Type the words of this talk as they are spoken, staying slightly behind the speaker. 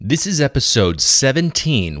This is episode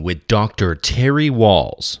 17 with Dr. Terry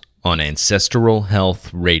Wahls on Ancestral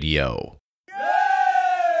Health Radio.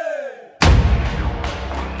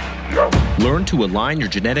 Learn to align your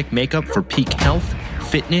genetic makeup for peak health,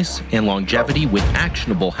 fitness, and longevity with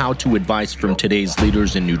actionable how-to advice from today's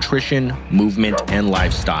leaders in nutrition, movement, and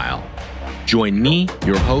lifestyle. Join me,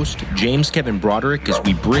 your host, James Kevin Broderick, as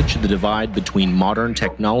we bridge the divide between modern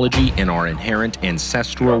technology and our inherent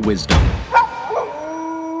ancestral wisdom.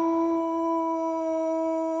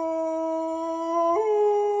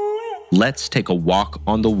 Let's take a walk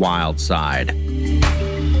on the wild side.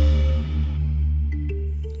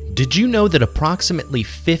 Did you know that approximately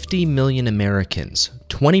 50 million Americans,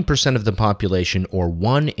 20% of the population, or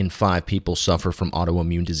 1 in 5 people suffer from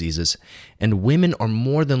autoimmune diseases, and women are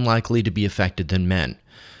more than likely to be affected than men?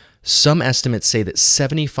 Some estimates say that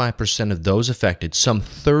 75% of those affected, some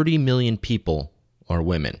 30 million people, are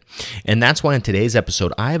women. And that's why in today's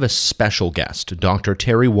episode, I have a special guest, Dr.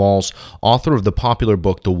 Terry Wahls, author of the popular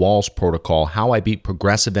book, The Wahls Protocol, How I Beat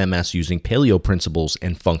Progressive MS Using Paleo Principles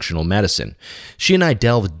and Functional Medicine. She and I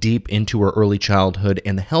delve deep into her early childhood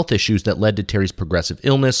and the health issues that led to Terry's progressive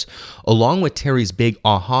illness, along with Terry's big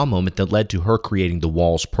aha moment that led to her creating The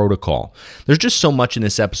Wahls Protocol. There's just so much in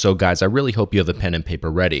this episode, guys. I really hope you have a pen and paper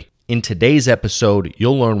ready. In today's episode,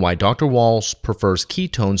 you'll learn why Dr. Wahls prefers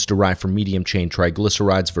ketones derived from medium-chain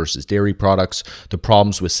triglycerides versus dairy products, the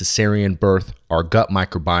problems with cesarean birth, our gut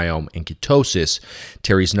microbiome, and ketosis,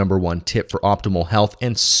 Terry's number one tip for optimal health,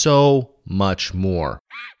 and so much more.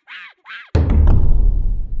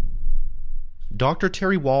 Dr.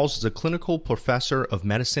 Terry Wahls is a clinical professor of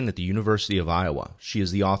medicine at the University of Iowa. She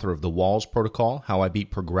is the author of The Wahls Protocol, How I Beat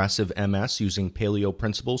Progressive MS Using Paleo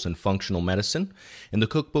Principles and Functional Medicine, and the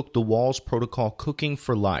cookbook The Wahls Protocol, Cooking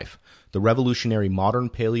for Life, the revolutionary modern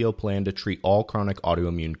paleo plan to treat all chronic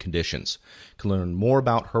autoimmune conditions. You can learn more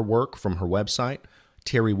about her work from her website,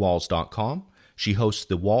 terrywahls.com. She hosts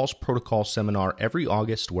the Wahls Protocol Seminar every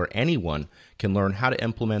August where anyone can learn how to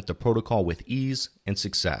implement the protocol with ease and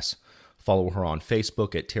success. Follow her on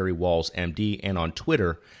Facebook at Terry Wahls MD and on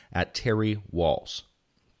Twitter at Terry Wahls.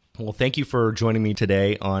 Well, thank you for joining me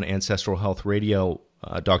today on Ancestral Health Radio,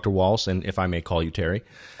 Dr. Wahls, and if I may call you Terry.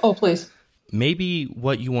 Oh, please. Maybe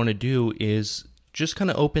what you want to do is just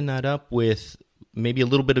kind of open that up with maybe a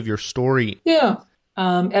little bit of your story. Yeah.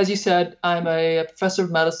 As you said, I'm a professor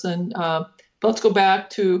of medicine. But let's go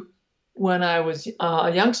back to when I was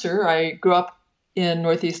a youngster. I grew up in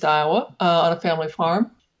Northeast Iowa on a family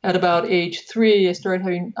farm. At about age 3, I started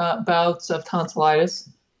having bouts of tonsillitis.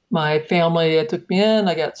 My family took me in.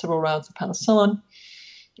 I got several rounds of penicillin.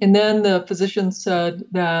 And then the physician said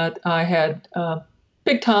that I had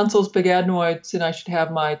big tonsils, big adenoids, and I should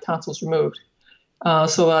have my tonsils removed.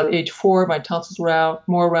 So at age 4, my tonsils were out,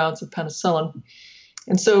 more rounds of penicillin.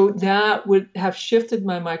 And so that would have shifted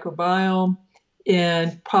my microbiome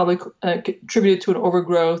and probably contributed to an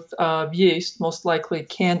overgrowth of yeast, most likely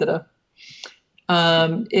Candida.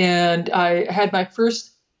 And I had my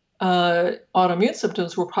first autoimmune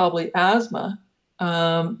symptoms were probably asthma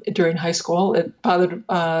during high school. It bothered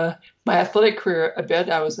my athletic career a bit.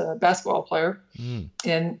 I was a basketball player,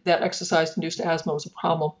 and that exercise-induced asthma was a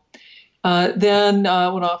problem. Then I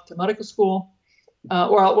went off to medical school,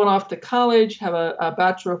 or I went off to college, have a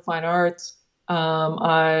Bachelor of Fine Arts.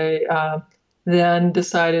 I then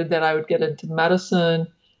decided that I would get into medicine,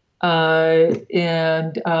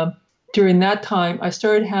 during that time, I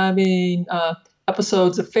started having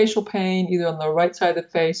episodes of facial pain, either on the right side of the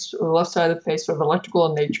face or the left side of the face, sort of electrical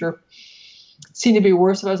in nature. It seemed to be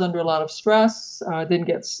worse if I was under a lot of stress, didn't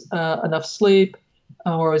get enough sleep,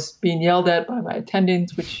 or was being yelled at by my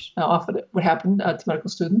attendings, which often would happen to medical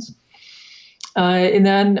students. And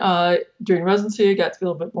then during residency, I got to be a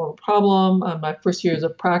little bit more of a problem. My first years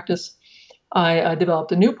of practice, I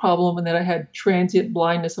developed a new problem, and that I had transient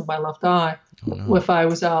blindness of my left eye if I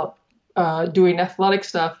was out doing athletic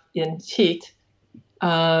stuff in heat.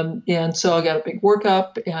 And so I got a big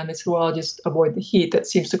workup, and they said, well, I'll just avoid the heat. That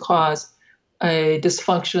seems to cause a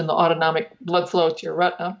dysfunction in the autonomic blood flow to your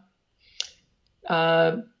retina.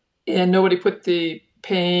 And nobody put the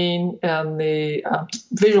pain and the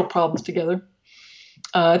visual problems together.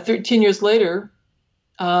 13 years later,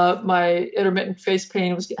 my intermittent face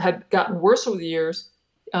pain had gotten worse over the years.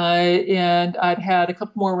 And I'd had a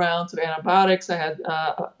couple more rounds of antibiotics. I had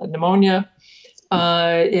a pneumonia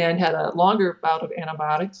and had a longer bout of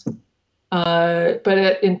antibiotics.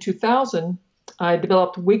 But in 2000, I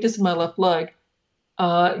developed weakness in my left leg.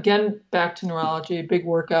 Again, back to neurology, big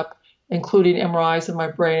workup, including MRIs of my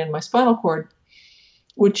brain and my spinal cord,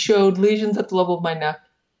 which showed lesions at the level of my neck,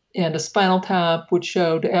 and a spinal tap which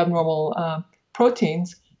showed abnormal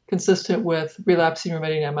proteins consistent with relapsing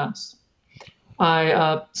remitting MS.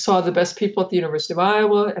 I saw the best people at the University of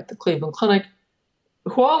Iowa, at the Cleveland Clinic,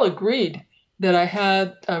 who all agreed that I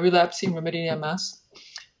had relapsing remitting MS.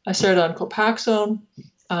 I started on Copaxone,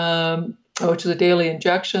 which is a daily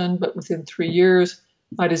injection, but within 3 years,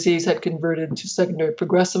 my disease had converted to secondary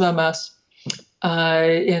progressive MS.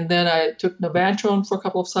 And then I took Novantrone for a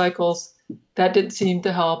couple of cycles. That didn't seem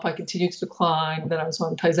to help. I continued to decline. Then I was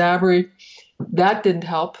on Tysabri. That didn't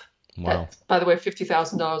help. Wow. That, by the way,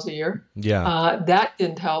 $50,000 a year. Yeah. That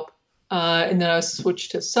didn't help. And then I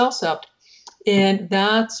switched to Cellcept. And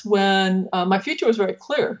that's when my future was very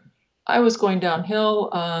clear. I was going downhill.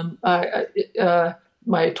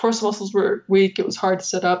 My torso muscles were weak. It was hard to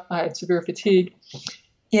sit up. I had severe fatigue.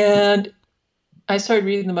 And I started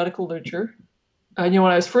reading the medical literature. When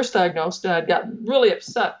I was first diagnosed, I'd gotten really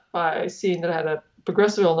upset by seeing that I had a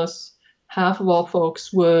progressive illness. Half of all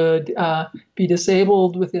folks would be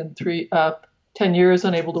disabled within 10 years,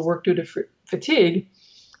 unable to work due to fatigue.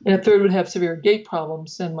 And a third would have severe gait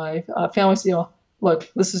problems. And my family said, look,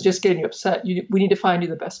 this is just getting you upset. We need to find you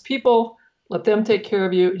the best people, let them take care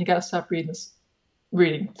of you, and you got to stop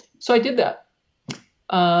reading. So I did that.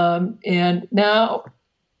 And now,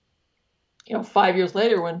 5 years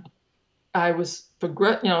later, when I was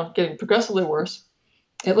getting progressively worse,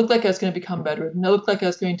 it looked like I was going to become bedridden. It looked like I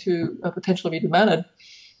was going to potentially be demented.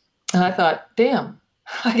 And I thought, damn,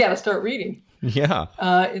 I got to start reading. Yeah.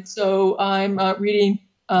 And so I'm reading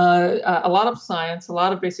a lot of science, a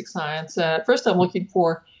lot of basic science. First, I'm looking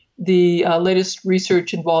for the latest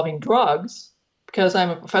research involving drugs, because I'm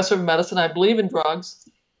a professor of medicine. I believe in drugs.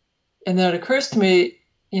 And then it occurs to me,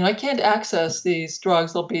 I can't access these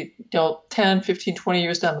drugs. They'll be 10, 15, 20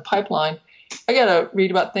 years down the pipeline. I got to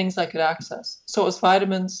read about things I could access. So it was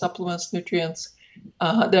vitamins, supplements, nutrients.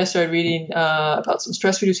 Then I started reading about some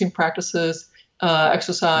stress-reducing practices,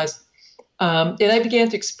 exercise. And I began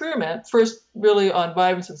to experiment, first really on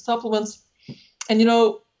vitamins and supplements. And,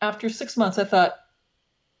 after 6 months, I thought,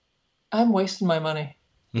 I'm wasting my money,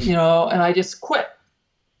 and I just quit.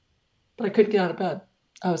 But I couldn't get out of bed.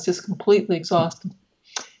 I was just completely exhausted.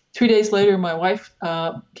 3 days later, my wife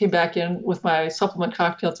came back in with my supplement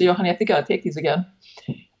cocktail and said, honey, I think I ought to take these again.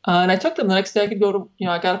 And I took them. The next day I could go to,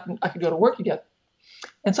 I got up and I could go to work again.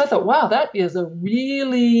 And so I thought, wow, that is a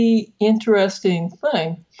really interesting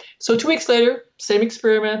thing. So 2 weeks later, same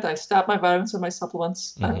experiment. I stopped my vitamins and my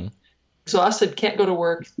supplements. Mm-hmm. I'm exhausted, can't go to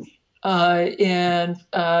work. And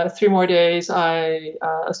 3 more days, I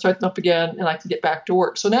start them up again and I can get back to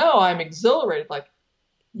work. So now I'm exhilarated, like,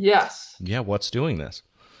 yes. Yeah, what's doing this?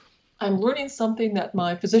 I'm learning something that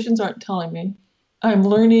my physicians aren't telling me. I'm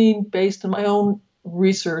learning based on my own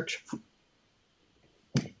research.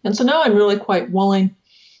 And so now I'm really quite willing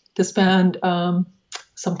to spend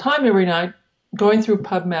some time every night going through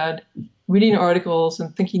PubMed, reading articles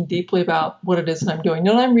and thinking deeply about what it is that I'm doing.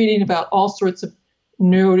 And I'm reading about all sorts of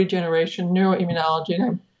neurodegeneration, neuroimmunology, and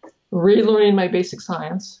I'm relearning my basic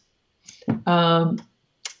science.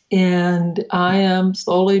 And I am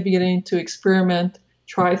slowly beginning to experiment,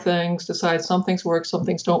 try things, decide some things work, some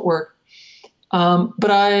things don't work.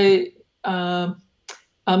 But I'm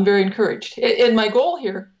very encouraged. And my goal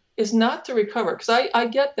here is not to recover, because I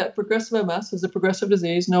get that progressive MS is a progressive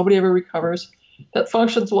disease. Nobody ever recovers. That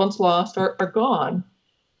functions once lost are gone.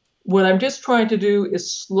 What I'm just trying to do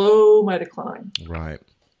is slow my decline. Right.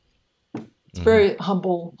 It's very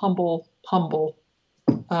humble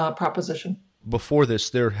proposition. Before this,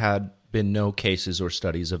 there had been no cases or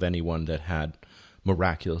studies of anyone that had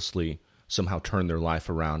miraculously somehow turned their life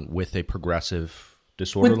around with a progressive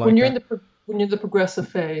disorder when you're that? When you're in the progressive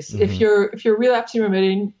phase, if you're relapsing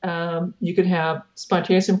remitting, you can have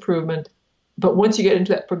spontaneous improvement. But once you get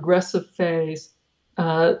into that progressive phase,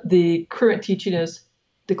 the current teaching is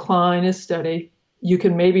decline is steady. You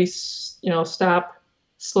can maybe stop,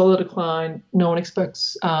 slow the decline. No one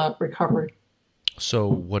expects recovery. So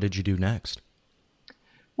what did you do next?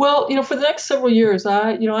 Well, for the next several years,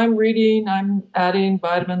 I'm reading, I'm adding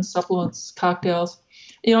vitamins, supplements, cocktails.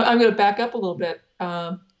 I'm going to back up a little bit.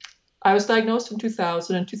 I was diagnosed in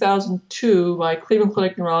 2000. In 2002, my Cleveland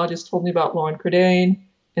Clinic neurologist told me about Loren Cordain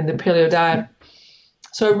and the paleo diet.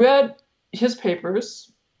 So I read his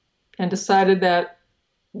papers and decided that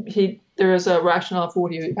there is a rationale for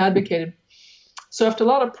what he advocated. So after a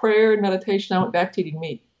lot of prayer and meditation, I went back to eating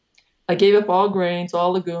meat. I gave up all grains,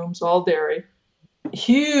 all legumes, all dairy.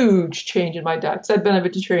 Huge change in my diet, because I'd been a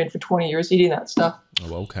vegetarian for 20 years eating that stuff.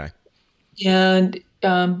 Oh, okay. And,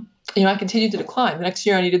 I continued to decline. The next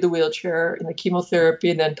year I needed the wheelchair and the chemotherapy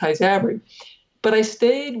and then Tysabri. But I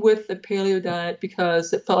stayed with the paleo diet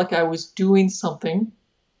because it felt like I was doing something.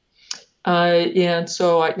 And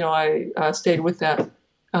so I stayed with that.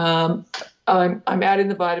 I'm adding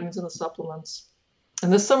the vitamins and the supplements.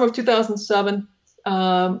 And this summer of 2007,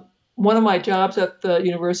 one of my jobs at the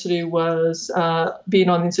university was being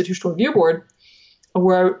on the Institutional Review Board,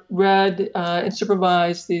 where I read and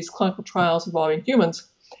supervised these clinical trials involving humans.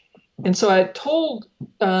 And so I had told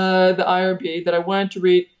the IRB that I wanted to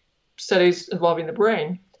read studies involving the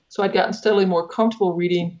brain. So I'd gotten steadily more comfortable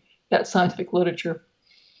reading that scientific literature.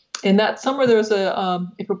 And that summer, there was a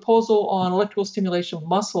proposal on electrical stimulation of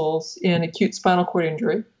muscles in acute spinal cord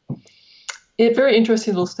injury. A very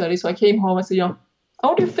interesting little study. So I came home and said, I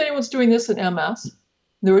wonder if anyone's doing this in MS.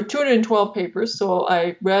 There were 212 papers, so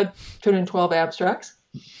I read 212 abstracts.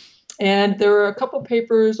 And there were a couple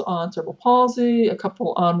papers on cerebral palsy, a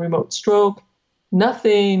couple on remote stroke,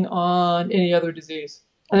 nothing on any other disease.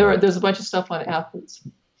 And there's a bunch of stuff on athletes.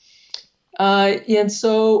 And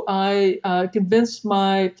so I convinced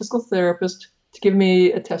my physical therapist to give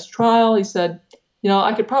me a test trial. He said,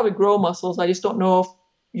 I could probably grow muscles. I just don't know if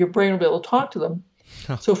your brain will be able to talk to them.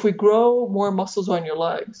 Huh. So if we grow more muscles on your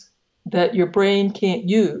legs that your brain can't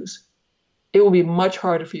use, it will be much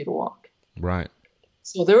harder for you to walk. Right.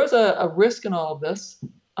 So there was a risk in all of this.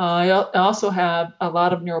 I also have a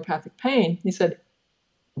lot of neuropathic pain. He said,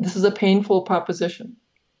 this is a painful proposition.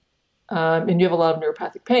 And you have a lot of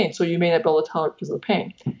neuropathic pain, so you may not be able to tolerate because of the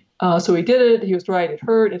pain. So he did it. He was right. It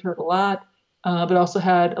hurt a lot, but also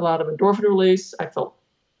had a lot of endorphin release. I felt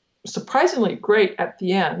surprisingly great at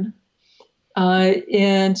the end.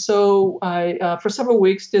 And so I, for several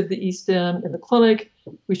weeks, did the E-stim in the clinic.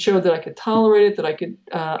 We showed that I could tolerate it, that I could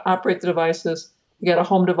operate the devices. We got a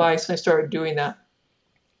home device, and I started doing that.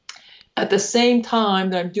 At the same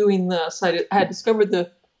time that I'm doing this, I had discovered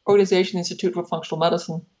the Organization Institute for Functional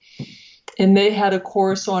Medicine. And they had a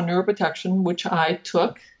course on neuroprotection, which I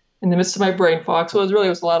took in the midst of my brain fog. So it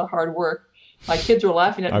was a lot of hard work. My kids were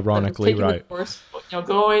laughing at me. Ironically, taking right. The course,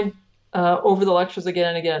 going over the lectures again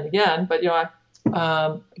and again and again. But,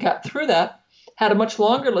 I got through that, had a much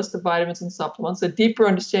longer list of vitamins and supplements, a deeper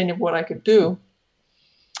understanding of what I could do.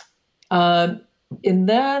 And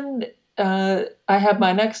then I had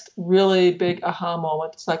my next really big aha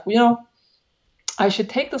moment. It's like, I should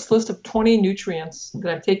take this list of 20 nutrients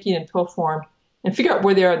that I'm taking in pill form and figure out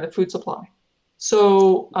where they are in the food supply.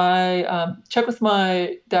 So I checked with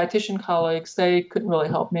my dietitian colleagues. They couldn't really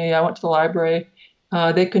help me. I went to the library.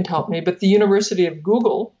 They couldn't help me. But the University of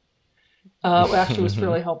Google actually was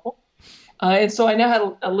fairly helpful. And so I now had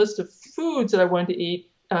a list of foods that I wanted to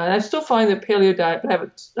eat. And I still find the paleo diet, but I have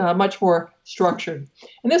it much more structured.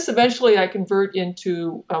 And this eventually I convert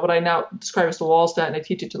into what I now describe as the Wahls diet, and I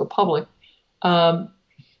teach it to the public.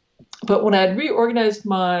 But when I had reorganized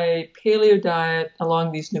my paleo diet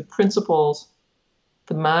along these new principles,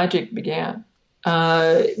 the magic began.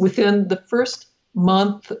 Within the first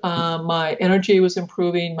month, my energy was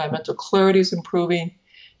improving, my mental clarity was improving,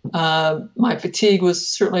 my fatigue was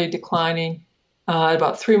certainly declining. At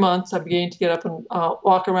about 3 months, I began to get up and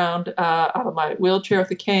walk around out of my wheelchair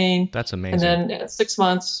with a cane. That's amazing. And then at 6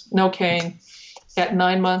 months, no cane. At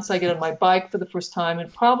 9 months, I get on my bike for the first time,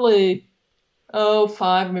 and probably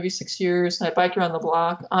 5, maybe 6 years, and I bike around the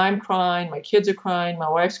block. I'm crying, my kids are crying, my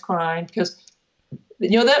wife's crying, because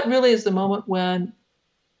that really is the moment when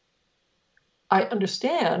I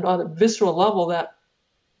understand on a visceral level that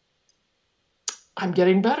I'm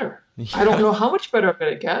getting better. Yeah. I don't know how much better I'm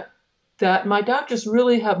going to get, that my doctors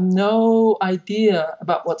really have no idea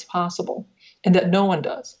about what's possible, and that no one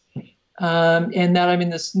does. And that I'm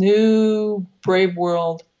in this new, brave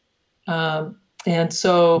world. And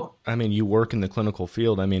so, you work in the clinical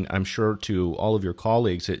field. I'm sure to all of your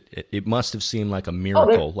colleagues, it must have seemed like a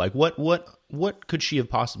miracle. Like what could she have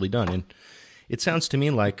possibly done? And it sounds to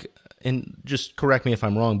me like, and just correct me if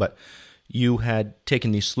I'm wrong, but you had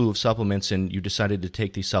taken these slew of supplements and you decided to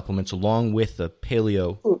take these supplements along with the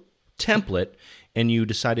paleo template, and you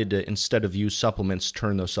decided to, instead of use supplements,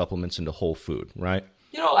 turn those supplements into whole food, right?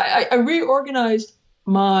 I reorganized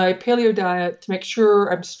my paleo diet to make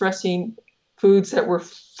sure I'm stressing foods that were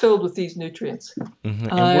filled with these nutrients. Mm-hmm.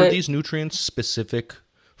 And were these nutrients specific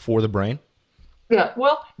for the brain? Yeah,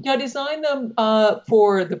 well, I designed them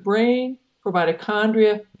for the brain, for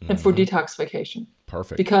mitochondria, and for detoxification.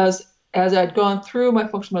 Perfect. Because as I'd gone through my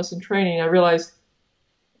functional medicine training, I realized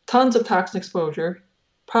tons of toxin exposure,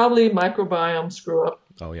 probably microbiome screw up.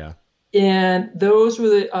 Oh, yeah. And those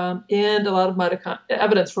were and a lot of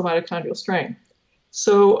evidence for mitochondrial strain.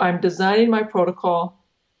 So I'm designing my protocol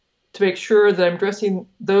to make sure that I'm addressing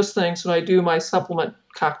those things when I do my supplement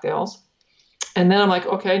cocktails. And then I'm like,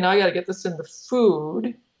 okay, now I got to get this in the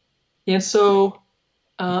food. And so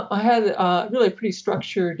I had really a pretty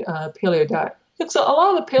structured paleo diet. So a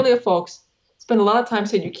lot of the paleo folks spend a lot of time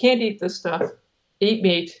saying you can't eat this stuff, eat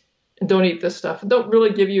meat, and don't eat this stuff, and don't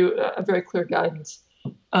really give you a very clear guidance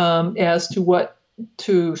as to what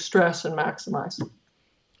to stress and maximize.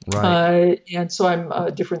 And so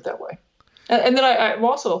I'm different that way. And then I'm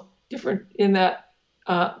also different in that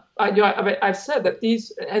I've said that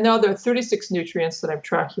these, and now there are 36 nutrients that I'm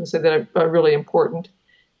tracking, so that are really important.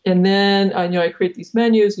 And then I create these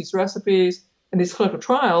menus, these recipes, and these clinical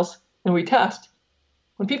trials, and we test.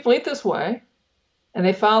 When people eat this way, and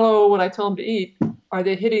they follow what I tell them to eat, are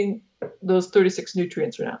they hitting those 36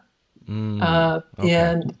 nutrients or not? Okay.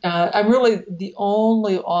 And I'm really the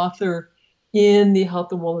only author in the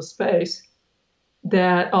health and wellness space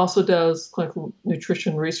that also does clinical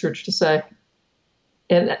nutrition research to say,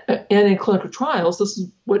 and in clinical trials, this is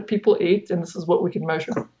what people eat, and this is what we can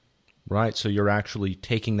measure. Right. So you're actually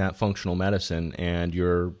taking that functional medicine and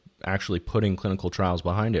you're actually putting clinical trials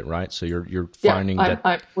behind it, right? So you're finding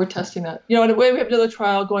that we're testing that. In a way, we have another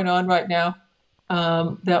trial going on right now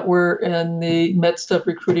that we're in the midst of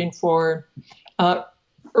recruiting for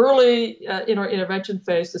early in our intervention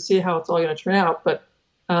phase to see how it's all going to turn out. But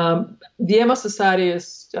the MS Society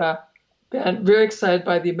has been very excited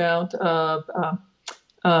by the amount of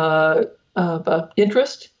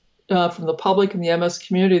interest from the public and the MS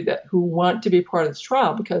community who want to be part of this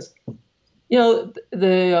trial, because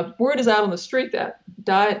the word is out on the street that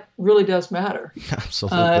diet really does matter.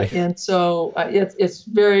 Absolutely. And so it's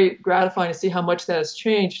very gratifying to see how much that has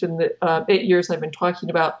changed in the 8 years I've been talking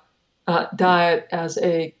about diet as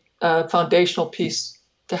a foundational piece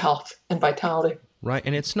to health and vitality. Right,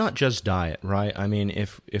 and it's not just diet, right? I mean,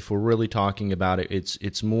 if we're really talking about it,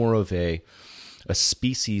 it's more of a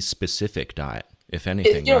species-specific diet, if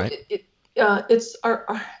anything, right? It's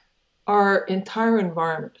our entire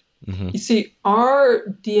environment. Mm-hmm. You see, our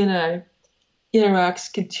DNA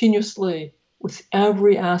interacts continuously with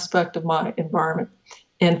every aspect of my environment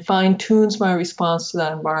and fine-tunes my response to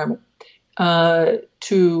that environment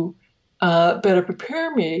to better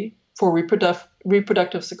prepare me for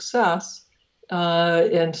reproductive success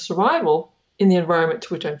and survival in the environment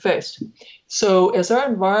to which I'm faced. So as our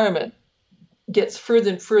environment gets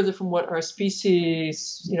further and further from what our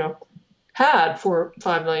species, had for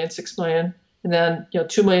 5 million, 6 million, and then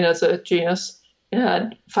 2 million as a genus,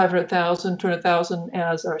 and 500,000, 200,000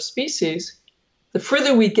 as our species, the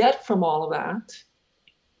further we get from all of that,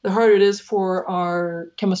 the harder it is for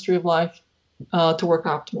our chemistry of life to work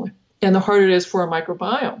optimally, and the harder it is for our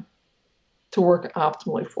microbiome to work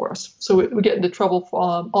optimally for us. So we get into trouble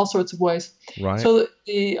for all sorts of ways. Right. So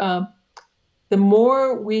the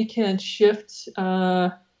more we can shift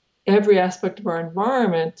every aspect of our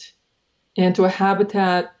environment into a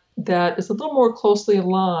habitat that is a little more closely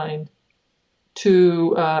aligned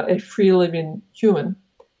to a free living human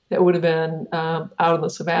that would have been out in the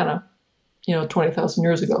savannah, 20,000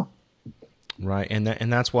 years ago. Right, and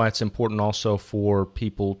that's why it's important also for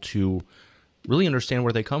people to really understand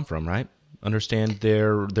where they come from, right? Understand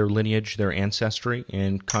their lineage, their ancestry,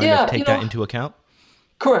 and kind of take that into account.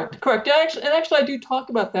 Correct. Actually, I do talk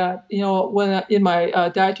about that. When in my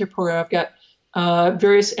dietary program, I've got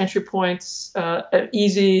various entry points: an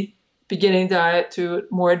easy beginning diet to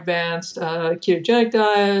more advanced ketogenic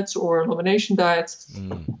diets or elimination diets.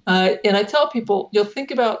 And I tell people, think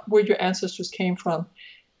about where your ancestors came from,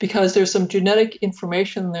 because there's some genetic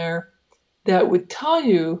information there that would tell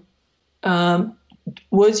you,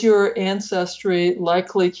 was your ancestry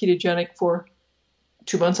likely ketogenic for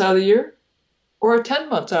 2 months out of the year or 10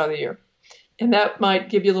 months out of the year? And that might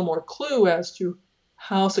give you a little more clue as to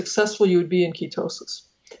how successful you would be in ketosis.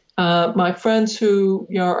 My friends who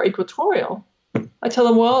are equatorial, I tell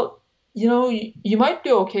them, well, you might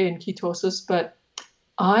do okay in ketosis, but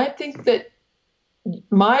I think that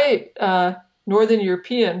my Northern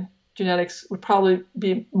European genetics would probably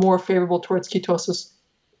be more favorable towards ketosis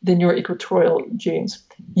than your equatorial genes.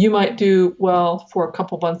 You might do well for a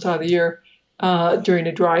couple months out of the year during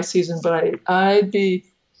a dry season, but I'd be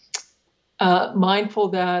mindful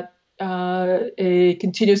that a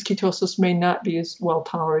continuous ketosis may not be as well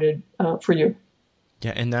tolerated for you.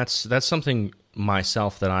 Yeah, and that's something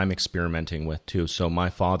myself that I'm experimenting with too. So my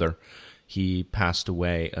father, he passed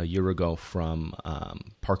away a year ago from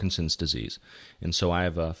Parkinson's disease. And so I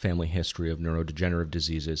have a family history of neurodegenerative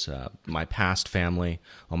diseases. My past family,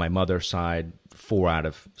 on my mother's side, 4 out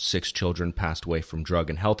of 6 children passed away from drug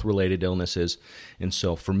and health-related illnesses. And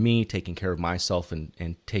so for me, taking care of myself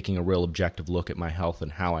and taking a real objective look at my health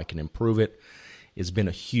and how I can improve it has been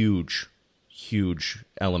a huge, huge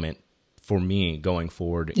element for me going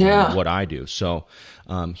forward Yeah. in what I do. So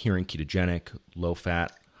hearing ketogenic, low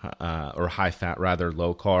fat, or high fat rather,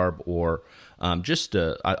 low carb, or I'm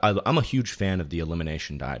a huge fan of the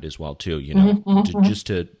elimination diet as well too, just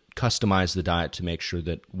to customize the diet to make sure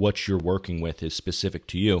that what you're working with is specific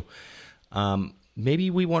to you.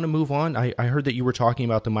 Maybe we want to move on. I heard that you were talking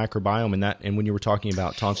about the microbiome, and when you were talking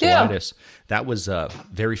about tonsillitis, that was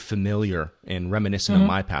very familiar and reminiscent of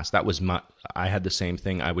my past. I had the same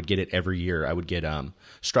thing. I would get it every year. I would get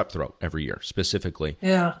strep throat every year specifically.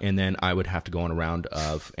 Yeah. And then I would have to go on a round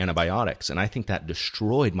of antibiotics. And I think that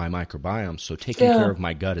destroyed my microbiome. So taking care of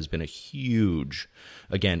my gut has been a huge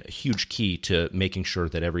key to making sure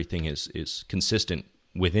that everything is consistent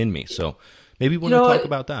within me. So maybe we want to talk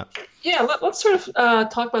about that. Yeah, let's sort of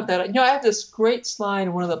talk about that. I have this great slide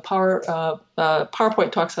in one of the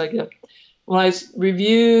PowerPoint talks I give when I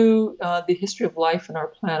review the history of life on our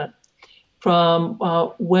planet, from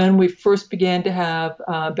when we first began to have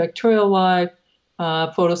bacterial life,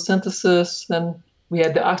 photosynthesis, then we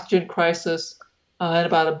had the oxygen crisis, and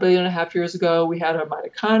about 1.5 billion years ago, we had our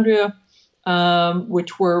mitochondria,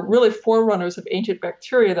 which were really forerunners of ancient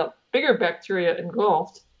bacteria, the bigger bacteria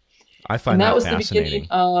engulfed. I find that fascinating. Was the beginning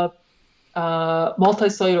of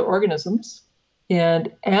multicellular organisms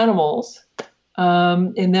and animals,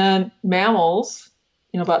 and then mammals,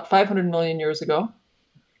 about 500 million years ago.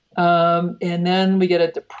 And then we get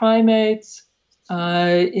into primates,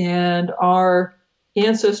 and our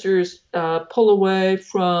ancestors pull away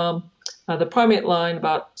from the primate line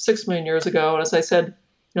about 6 million years ago. And as I said,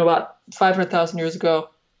 about 500,000 years ago,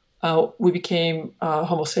 we became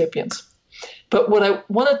Homo sapiens. But what I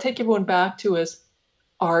want to take everyone back to is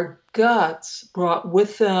our guts brought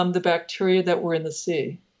with them the bacteria that were in the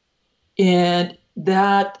sea. And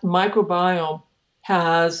that microbiome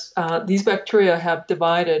has, these bacteria have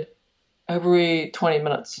divided every 20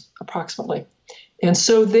 minutes approximately. And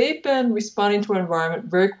so they've been responding to our environment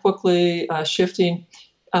very quickly, shifting.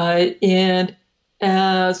 And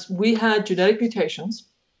as we had genetic mutations,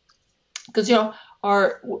 because,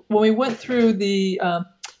 when we went through the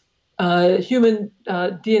human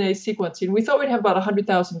DNA sequencing, we thought we'd have about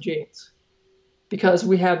 100,000 genes because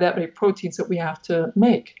we have that many proteins that we have to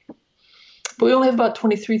make. But we only have about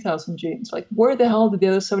 23,000 genes. Like, where the hell did the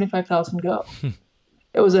other 75,000 go?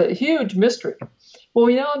 It was a huge mystery. Well,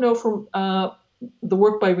 we now know from the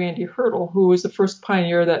work by Randy Hurdle, who was the first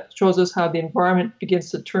pioneer that shows us how the environment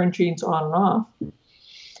begins to turn genes on and off.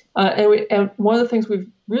 And one of the things we've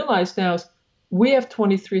realized now is we have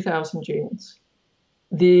 23,000 genes.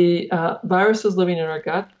 The viruses living in our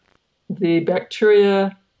gut, the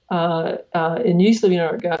bacteria and yeast living in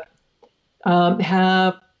our gut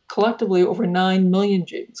have collectively over 9 million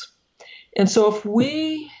genes. And so if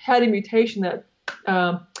we had a mutation that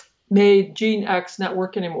made gene X not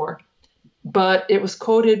work anymore, but it was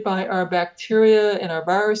coded by our bacteria and our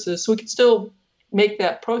viruses, so we could still make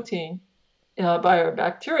that protein by our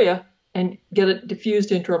bacteria and get it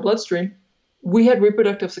diffused into our bloodstream, we had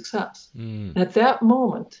reproductive success. And at that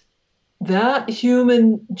moment, that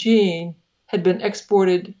human gene had been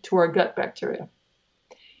exported to our gut bacteria.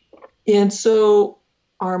 And so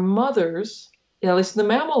our mothers, at least in the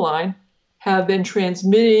mammal line, have been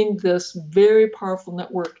transmitting this very powerful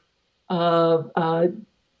network of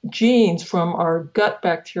genes from our gut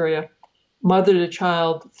bacteria, mother to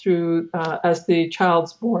child, through as the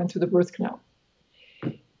child's born through the birth canal.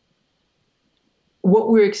 What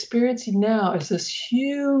we're experiencing now is this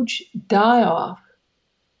huge die-off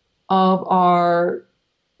of our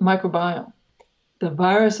microbiome. The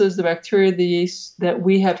viruses, the bacteria, the yeast that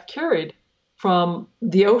we have carried from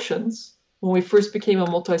the oceans when we first became a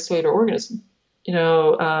multicellular organism,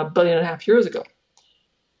 1.5 billion years ago.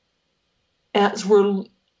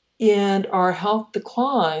 And our health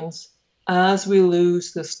declines as we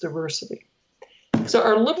lose this diversity. So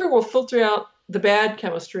our liver will filter out the bad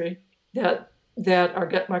chemistry that our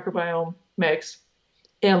gut microbiome makes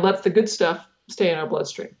and let the good stuff stay in our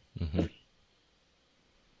bloodstream. Mm-hmm.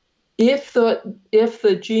 If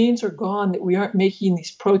the genes are gone, that we aren't making these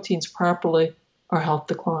proteins properly, our health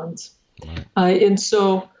declines. Right. And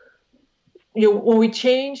so, when we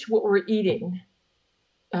change what we're eating,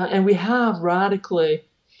 and we have radically,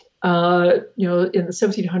 in the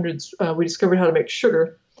 1700s, we discovered how to make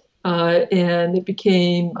sugar, and it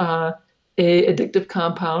became a addictive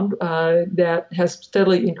compound that has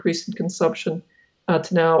steadily increased in consumption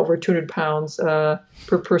to now over 200 pounds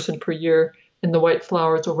per person per year. And the white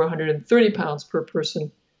flour, it's over 130 pounds per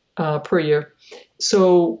person per year.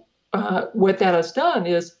 So what that has done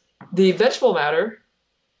is the vegetable matter,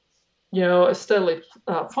 is steadily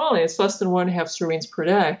falling. It's less than 1.5 servings per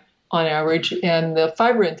day on average. And the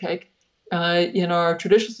fiber intake in our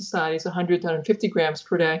traditional societies, 100 to 150 grams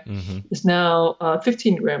per day, is now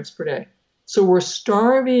 15 grams per day. So we're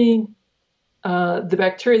starving the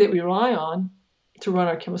bacteria that we rely on to run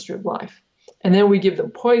our chemistry of life. And then we give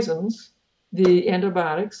them poisons, the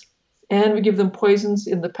antibiotics, and we give them poisons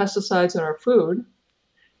in the pesticides in our food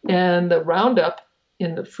and the Roundup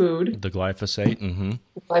in the food. The glyphosate. The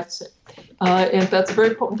glyphosate. And that's a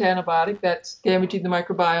very potent antibiotic that's damaging the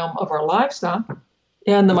microbiome of our livestock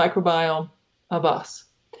and the microbiome of us.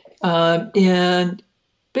 And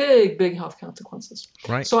big health consequences.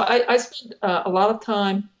 Right. So I spend a lot of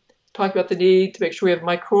time talking about the need to make sure we have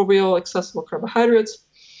microbial accessible carbohydrates,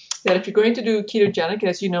 that if you're going to do ketogenic,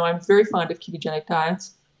 as you know, I'm very fond of ketogenic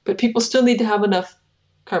diets, but people still need to have enough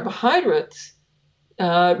carbohydrates,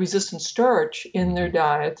 resistant starch in their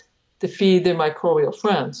diet to feed their microbial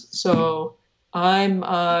friends. So I'm,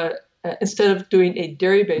 instead of doing a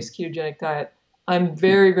dairy-based ketogenic diet, I'm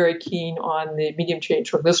very keen on the medium-chain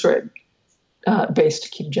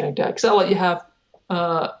triglyceride-based ketogenic diet, because I'll let you have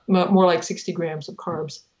more like 60 grams of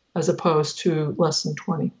carbs as opposed to less than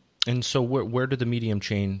 20. And so where do the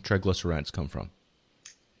medium-chain triglycerides come from?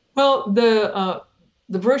 Well, the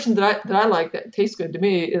version that I like that tastes good to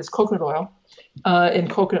me is coconut oil and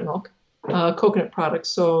coconut milk, coconut products.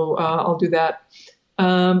 So I'll do that.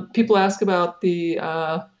 People ask about the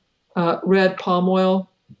red palm oil,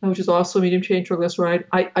 which is also a medium-chain triglyceride.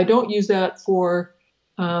 I don't use that for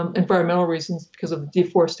environmental reasons because of the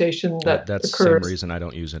deforestation that that's occurs. the same reason I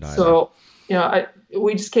don't use it either. So,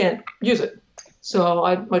 we just can't use it. So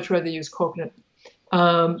I'd much rather use coconut.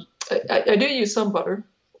 I do use some butter.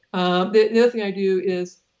 The other thing I do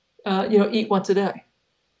is, eat once a day,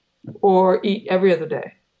 or eat every other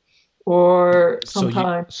day, or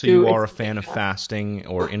sometimes. So you are a fan of fasting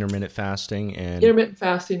or intermittent fasting and intermittent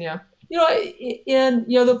fasting, yeah.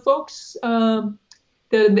 The folks that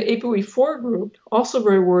in the ApoE4 group also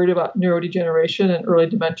very worried about neurodegeneration and early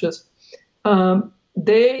dementias.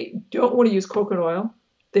 They don't want to use coconut oil.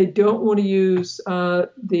 They don't want to use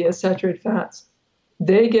the saturated fats.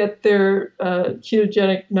 They get their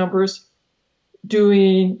ketogenic numbers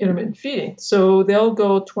doing intermittent feeding. So they'll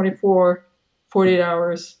go 24, 48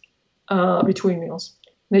 hours between meals.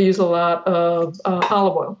 They use a lot of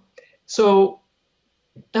olive oil. So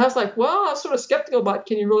I was like, well, I was sort of skeptical about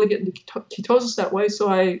can you really get into ketosis that way? So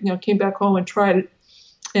I came back home and tried it,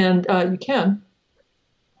 and you can.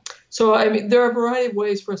 So, there are a variety of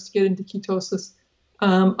ways for us to get into ketosis.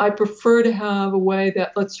 I prefer to have a way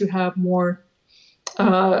that lets you have more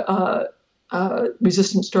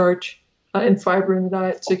resistant starch and fiber in the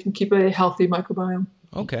diet so you can keep a healthy microbiome.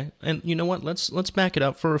 Okay. And you know what? Let's back it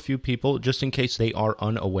up for a few people, just in case they are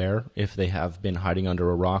unaware, if they have been hiding under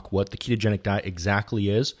a rock, what the ketogenic diet exactly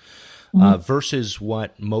is, versus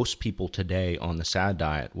what most people today on the SAD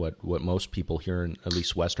diet, what most people here in at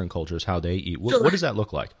least Western cultures, how they eat. What does that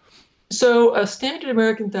look like? So a standard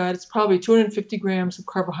American diet is probably 250 grams of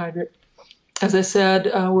carbohydrate. As I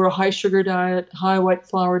said, we're a high sugar diet, high white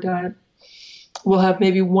flour diet. We'll have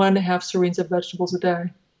maybe 1.5 servings of vegetables a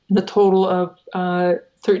day, and a total of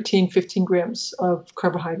 13, 15 grams of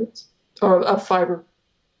carbohydrates or of fiber.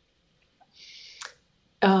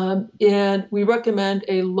 And we recommend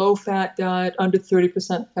a low-fat diet, under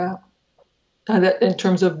 30% fat, that in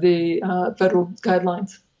terms of the federal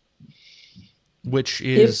guidelines. Which,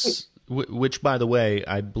 by the way,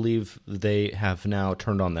 I believe they have now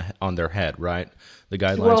turned on their head, right? The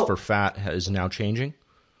guidelines for fat is now changing.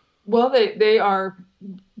 Well, they are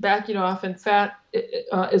backing off, and fat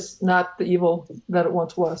is not the evil that it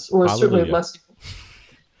once was, or certainly less evil.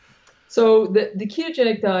 So the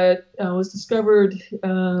ketogenic diet was discovered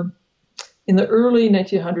in the early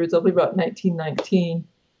 1900s, I believe about 1919,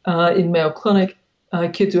 in Mayo Clinic.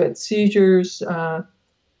 Kids who had seizures,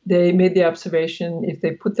 they made the observation if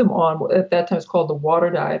they put them on, at that time it's called the water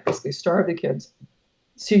diet, basically starve the kids,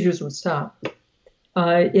 seizures would stop.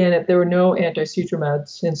 And if there were no anti-seizure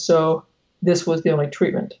meds, and so this was the only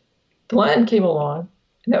treatment. Dilantin came along,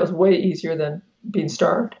 and that was way easier than being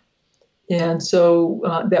starved. And so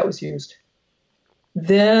that was used.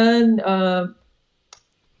 Then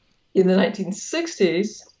in the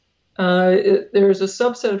 1960s, there's a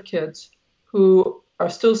subset of kids who are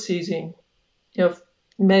still seizing,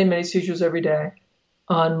 many seizures every day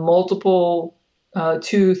on multiple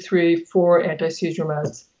 2, 3, 4 anti-seizure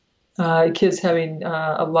meds. Kids having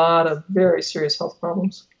a lot of very serious health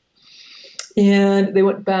problems. And they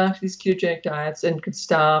went back to these ketogenic diets and could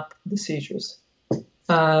stop the seizures.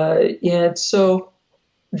 And so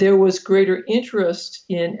there was greater interest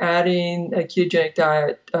in adding a ketogenic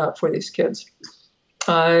diet for these kids.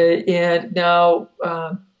 And now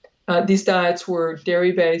These diets were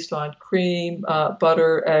dairy-based on cream,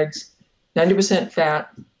 butter, eggs, 90%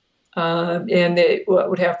 fat, and they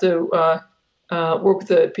would have to work with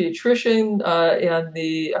the pediatrician and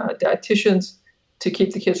the dietitians to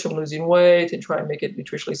keep the kids from losing weight and try and make it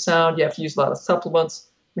nutritionally sound. You have to use a lot of supplements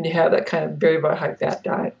when you have that kind of very, very high fat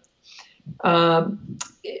diet. And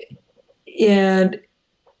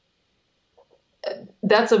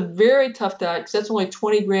that's a very tough diet because that's only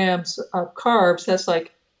 20 grams of carbs. That's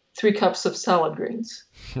like 3 cups of salad greens.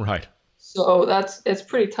 Right. So it's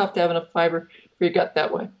pretty tough to have enough fiber for your gut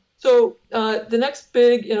that way. So the next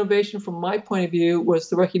big innovation from my point of view was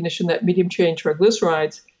the recognition that medium chain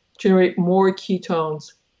triglycerides generate more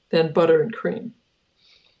ketones than butter and cream.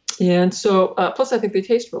 And so, plus I think they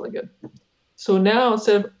taste really good. So now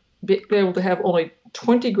instead of being able to have only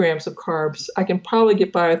 20 grams of carbs, I can probably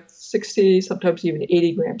get by with 60, sometimes even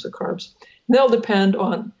 80 grams of carbs. And that'll depend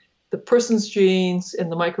on the person's genes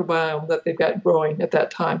and the microbiome that they've got growing at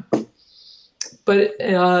that time. But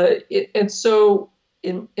so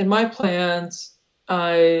in my plans,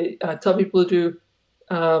 I tell people to do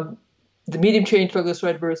the medium chain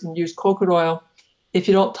triglyceride version, use coconut oil. If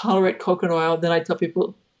you don't tolerate coconut oil, then I tell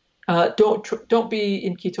people don't be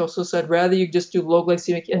in ketosis. I'd rather you just do low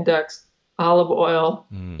glycemic index, olive oil,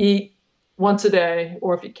 eat once a day,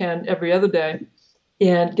 or if you can, every other day,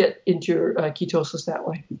 and get into your ketosis that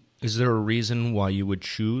way. Is there a reason why you would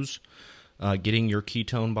choose getting your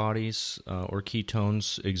ketone bodies or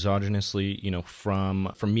ketones exogenously,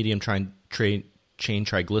 from medium chain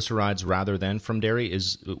triglycerides rather than from dairy?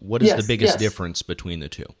 What is the biggest difference between the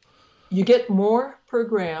two? You get more per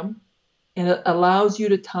gram, and it allows you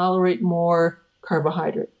to tolerate more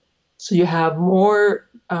carbohydrate. So you have more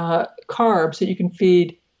carbs that you can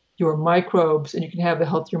feed your microbes, and you can have a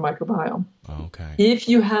healthier microbiome. Okay. If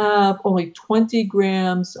you have only 20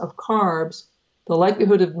 grams of carbs, the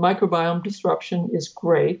likelihood of microbiome disruption is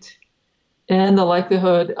great, and the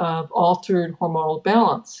likelihood of altered hormonal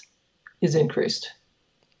balance is increased.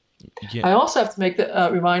 Yeah. I also have to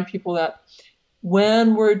remind people that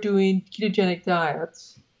when we're doing ketogenic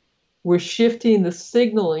diets, we're shifting the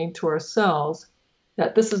signaling to our cells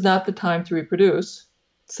that this is not the time to reproduce,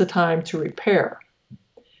 it's the time to repair.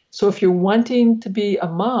 So if you're wanting to be a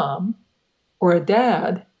mom or a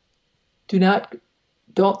dad,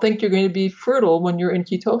 don't think you're going to be fertile when you're in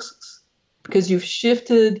ketosis, because you've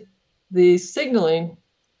shifted the signaling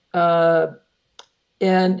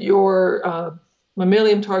and your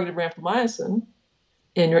mammalian targeted rapamycin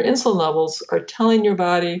and your insulin levels are telling your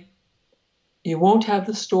body you won't have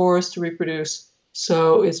the stores to reproduce.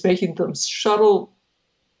 So it's making them subtle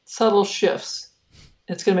shifts.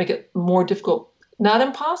 It's going to make it more difficult. Not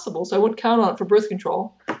impossible, so I wouldn't count on it for birth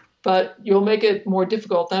control, but you'll make it more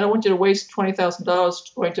difficult. I don't want you to waste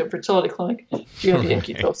 $20,000 going to a fertility clinic if you're going to be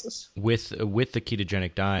in ketosis. With the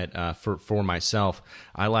ketogenic diet, for myself,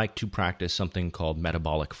 I like to practice something called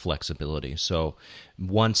metabolic flexibility. So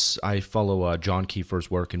once I follow John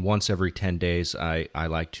Kiefer's work, and once every 10 days, I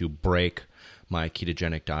like to break my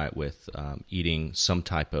ketogenic diet with eating some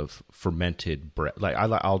type of fermented bread. Like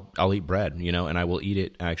I'll eat bread, and I will eat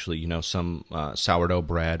it actually, some sourdough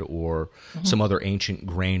bread or some other ancient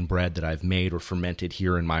grain bread that I've made or fermented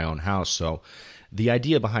here in my own house. So the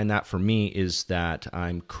idea behind that for me is that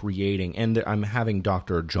I'm creating, and I'm having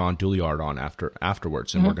Dr. John Douillard on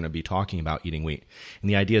afterwards, and we're going to be talking about eating wheat. And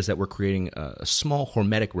the idea is that we're creating a small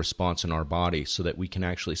hormetic response in our body so that we can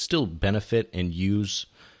actually still benefit and use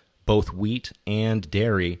both wheat and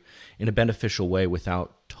dairy in a beneficial way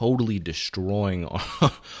without totally destroying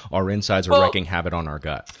our insides or wreaking havoc on our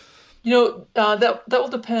gut. That will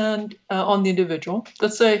depend on the individual.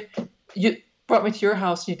 Let's say you brought me to your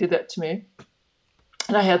house and you did that to me,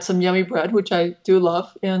 and I had some yummy bread, which I do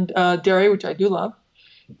love, and dairy, which I do love.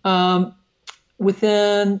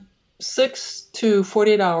 Within 6 to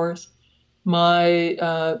 48 hours, my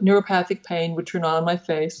neuropathic pain would turn on my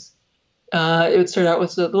face. It would start out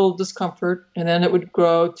with a little discomfort, and then it would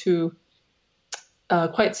grow to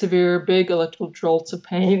quite severe, big electrical jolts of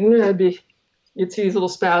pain. You'd see these little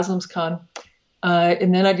spasms come.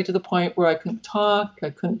 And then I'd get to the point where I couldn't talk,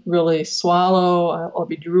 I couldn't really swallow, I'll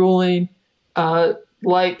be drooling.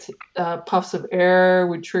 Light puffs of air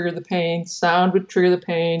would trigger the pain, sound would trigger the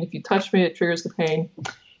pain. If you touch me, it triggers the pain.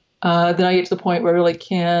 Then I get to the point where I really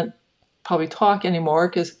can't probably talk anymore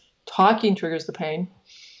because talking triggers the pain.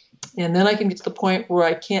 And then I can get to the point where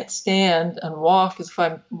I can't stand and walk, because if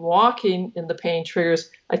I'm walking and the pain triggers,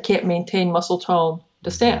 I can't maintain muscle tone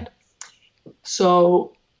to stand.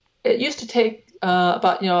 So it used to take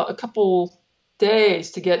about a couple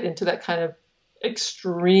days to get into that kind of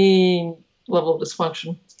extreme level of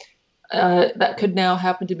dysfunction. that could now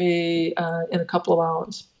happen to me in a couple of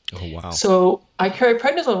hours. Oh, wow. So I carry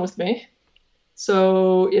prednisone with me.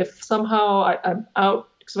 So if somehow I'm out,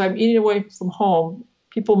 because if I'm eating away from home,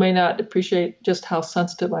 people may not appreciate just how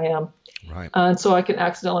sensitive I am. Right. And so I can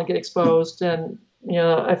accidentally get exposed, and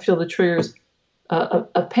I feel the triggers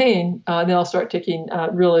of pain. Then I'll start taking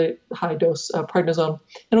really high dose prednisone,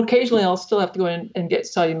 and occasionally I'll still have to go in and get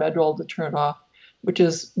Solu-Medrol to turn it off, which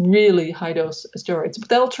is really high dose steroids. But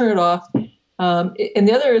that'll turn it off. And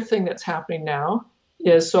the other thing that's happening now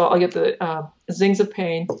is, so I'll get the zings of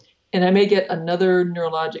pain, and I may get another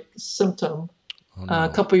neurologic symptom. Oh, no. A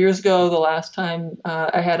couple of years ago, the last time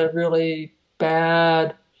I had a really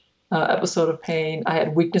bad episode of pain, I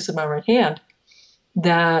had weakness in my right hand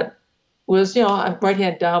that was, I'm right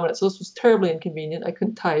hand dominant, so this was terribly inconvenient. I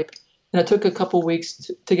couldn't type, and it took a couple of weeks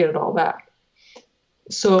to get it all back.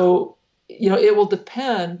 So, it will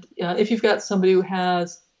depend. If you've got somebody who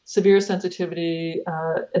has severe sensitivity,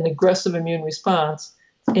 an aggressive immune response,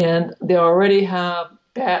 and they already have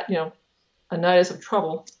bad, a nidus of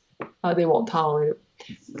trouble, they won't tolerate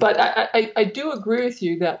it. But I do agree with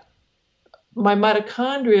you that my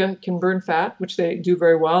mitochondria can burn fat, which they do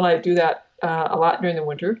very well, and I do that a lot during the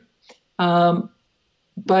winter.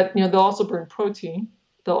 But they'll also burn protein.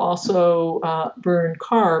 They'll also burn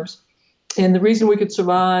carbs. And the reason we could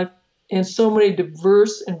survive in so many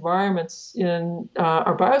diverse environments in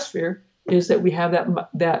our biosphere is that we have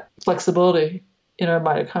that flexibility in our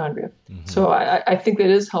mitochondria. Mm-hmm. So I think that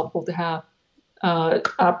is helpful to have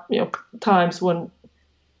times when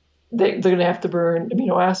they're going to have to burn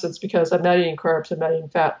amino acids because I'm not eating carbs, I'm not eating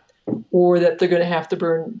fat, or that they're going to have to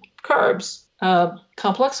burn carbs,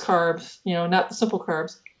 complex carbs, not the simple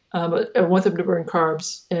carbs, but I want them to burn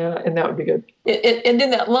carbs, and that would be good. And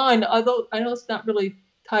in that line, although I know it's not really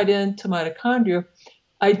tied into mitochondria,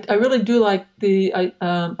 I really do like the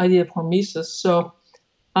idea of hormesis. So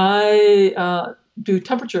I do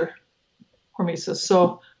temperature hormesis.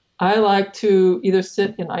 So I like to either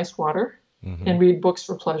sit in ice water mm-hmm. and read books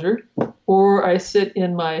for pleasure, or I sit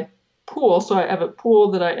in my pool. So I have a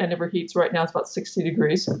pool that I never heats. Right now it's about 60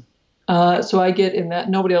 degrees. So I get in that.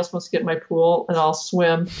 Nobody else wants to get in my pool, and I'll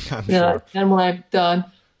swim. Sure. And when I'm done,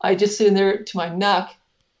 I just sit in there to my neck,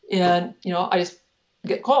 and I just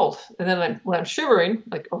get cold. And then when I'm shivering,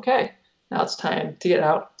 like, okay, now it's time to get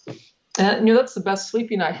out. And that's the best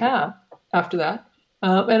sleeping I have after that.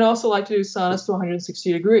 And I also like to do saunas to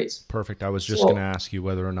 160 degrees. Perfect. I was just going to ask you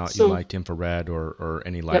whether or not you liked infrared or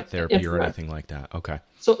any light therapy infrared. Or anything like that. Okay.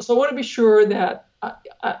 So I want to be sure that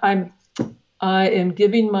I am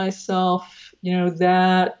giving myself,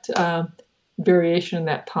 that variation and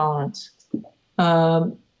that tolerance.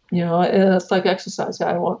 It's like exercise.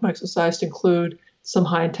 I want my exercise to include some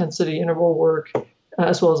high intensity interval work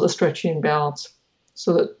as well as a stretching and balance.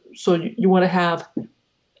 So you want to have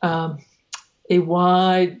a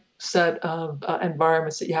wide set of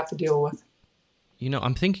environments that you have to deal with.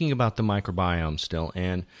 I'm thinking about the microbiome still,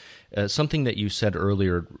 and something that you said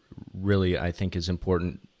earlier really I think is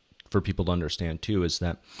important for people to understand too is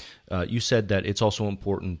that you said that it's also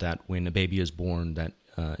important that when a baby is born that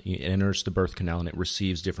it enters the birth canal and it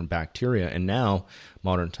receives different bacteria. And now,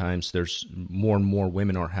 modern times, there's more and more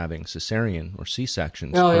women are having cesarean or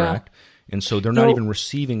C-sections, correct? Yeah. And so they're not even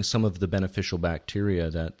receiving some of the beneficial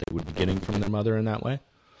bacteria that they would be getting from their mother in that way?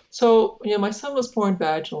 So, my son was born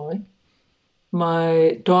vaginally.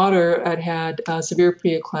 My daughter had severe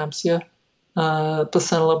preeclampsia,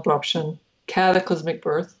 placental abruption, cataclysmic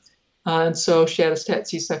birth. And so she had a stat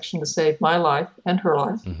C-section to save my life and her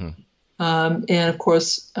life. Mm-hmm. And of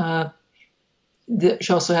course,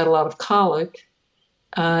 she also had a lot of colic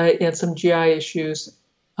and some GI issues.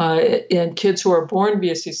 And kids who are born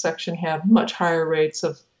via C-section have much higher rates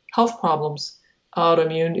of health problems,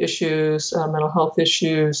 autoimmune issues, mental health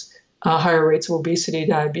issues, higher rates of obesity,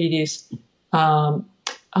 diabetes,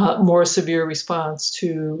 more severe response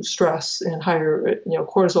to stress, and higher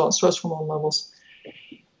cortisol and stress hormone levels.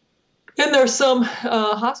 And there are some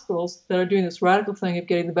hospitals that are doing this radical thing of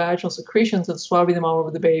getting the vaginal secretions and swabbing them all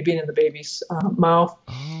over the baby and in the baby's mouth,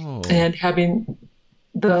 and having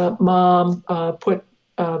the mom put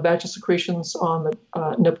vaginal secretions on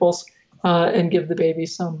the nipples and give the baby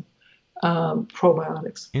some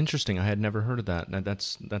probiotics. Interesting. I had never heard of that.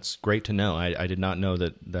 That's great to know. I did not know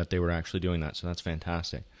that they were actually doing that, so that's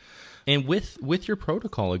fantastic. And with your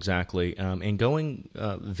protocol exactly, and going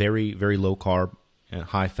very, very low carb, and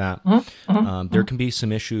high fat, there can be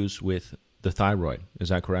some issues with the thyroid. Is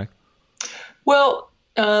that correct? Well,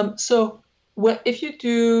 if you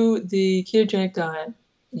do the ketogenic diet,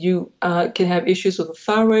 you can have issues with the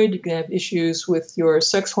thyroid. You can have issues with your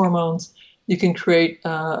sex hormones. you can create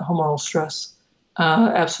hormonal stress.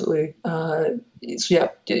 Absolutely. So yeah,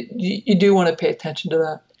 you do want to pay attention to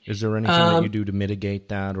that. Is there anything that you do to mitigate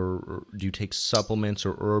that, or do you take supplements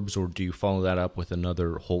or herbs, or do you follow that up with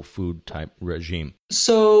another whole food type regime?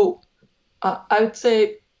 So I would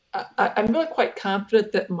say I'm really quite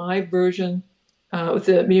confident that my version with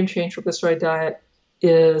the medium chain triglyceride diet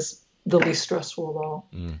is the least stressful of all.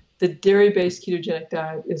 The dairy-based ketogenic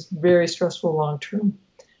diet is very stressful long term.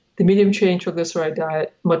 The medium chain triglyceride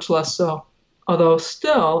diet, much less so. Although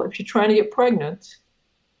still, if you're trying to get pregnant,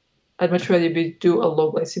 I'd much rather do a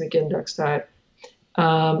low glycemic index diet.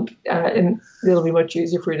 And it'll be much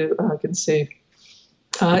easier for you to conceive.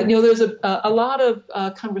 There's a lot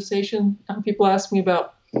of conversation. People ask me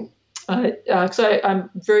about, because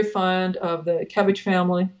I'm very fond of the cabbage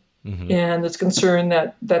family, and there's concern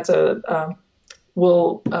that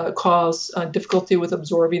will cause difficulty with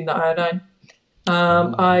absorbing the iodine.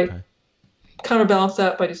 I counterbalance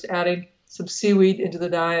that by just adding some seaweed into the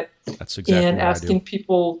diet. That's exactly and what asking I do.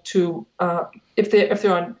 people to, if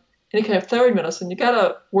they're on any kind of thyroid medicine, you got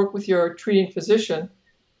to work with your treating physician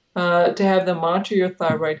to have them monitor your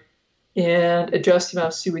thyroid and adjust the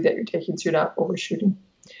amount of seaweed that you're taking so you're not overshooting.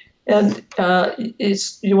 And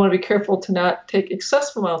you want to be careful to not take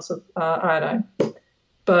excessive amounts of iodine,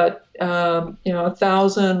 but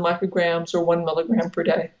 1,000 micrograms or 1 milligram per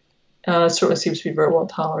day certainly seems to be very well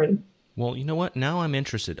tolerated. Well, you know what? Now I'm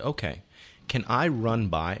interested. Okay. Can I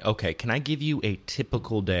give you a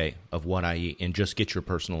typical day of what I eat and just get your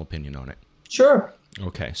personal opinion on it? Sure.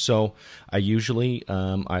 Okay, so I usually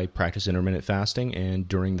I practice intermittent fasting, and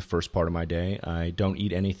during the first part of my day, I don't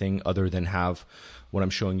eat anything other than have what I'm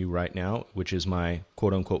showing you right now, which is my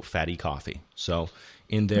quote-unquote fatty coffee. So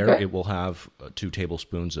in there, It will have 2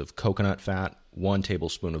 tablespoons of coconut fat, 1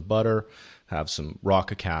 tablespoon of butter, have some raw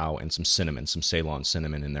cacao, and some cinnamon, some Ceylon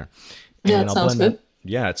cinnamon in there. And I'll sounds good.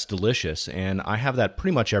 Yeah, it's delicious, and I have that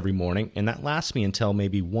pretty much every morning, and that lasts me until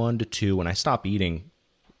maybe 1 to 2, and I stop eating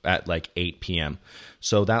at like 8 p.m.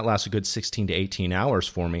 So that lasts a good 16 to 18 hours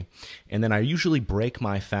for me. And then I usually break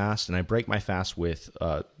my fast, and I break my fast with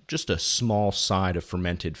just a small side of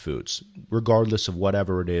fermented foods, regardless of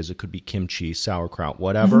whatever it is. It could be kimchi, sauerkraut,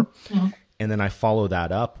 whatever. Mm-hmm. And then I follow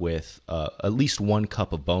that up with at least 1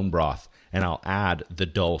 cup of bone broth, and I'll add the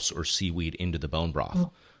dulse or seaweed into the bone broth. Mm.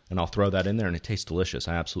 And I'll throw that in there, and it tastes delicious.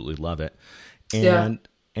 I absolutely love it. And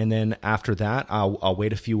then after that, I'll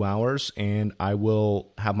wait a few hours, and I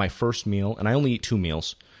will have my first meal. And I only eat 2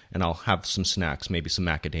 meals, and I'll have some snacks, maybe some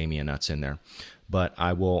macadamia nuts in there. But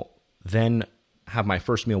I will then have my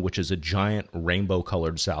first meal, which is a giant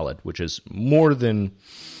rainbow-colored salad, which is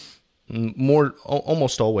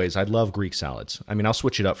almost always. I love Greek salads. I mean, I'll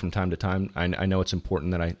switch it up from time to time. I know it's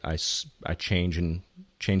important that I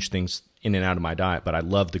change things in and out of my diet, but I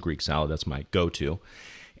love the Greek salad. That's my go-to.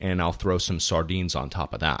 And I'll throw some sardines on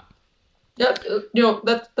top of that. Yeah,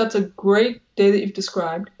 that's a great day that you've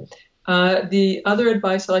described. The other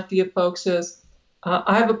advice I like to give folks is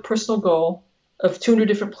I have a personal goal of 200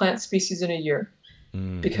 different plant species in a year,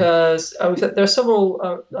 because there are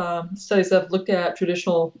several studies that have looked at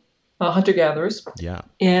traditional hunter-gatherers,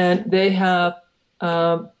 and they have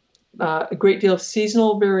a great deal of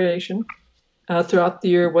seasonal variation throughout the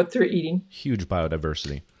year, what they're eating. Huge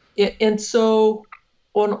biodiversity. And so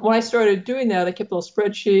when I started doing that, I kept a little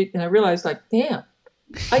spreadsheet, and I realized, like, damn,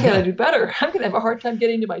 I got to do better. I'm going to have a hard time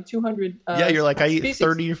getting to my 200 you're like, I eat species.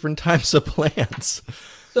 30 different types of plants.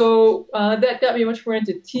 So that got me much more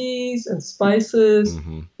into teas and spices.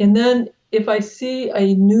 Mm-hmm. And then if I see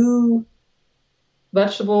a new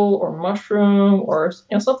vegetable or mushroom or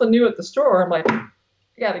something new at the store, I'm like, I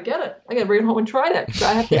got to get it. I got to bring it home and try that, because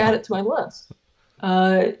I have to add it to my list.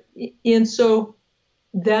 And so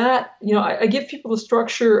that, I give people the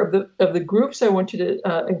structure of the groups I want you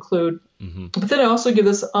to include, but then I also give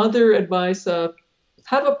this other advice of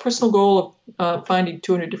have a personal goal of finding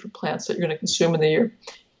 200 different plants that you're going to consume in the year.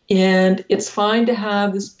 And it's fine to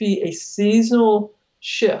have this be a seasonal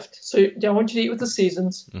shift. So I want you to eat with the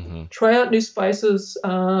seasons, try out new spices,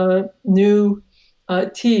 new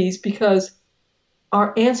teas, because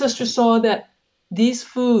our ancestors saw that these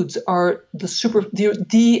foods are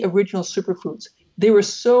the original superfoods. They were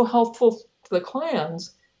so helpful to the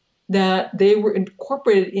clans that they were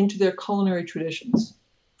incorporated into their culinary traditions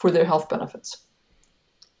for their health benefits.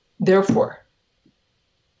 Therefore,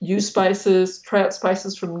 use spices, try out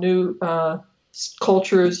spices from new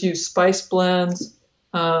cultures, use spice blends,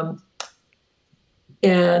 and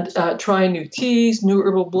try new teas, new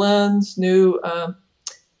herbal blends,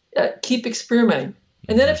 keep experimenting.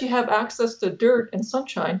 And then if you have access to dirt and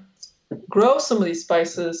sunshine, grow some of these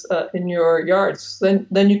spices in your yards.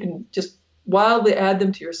 Then you can just wildly add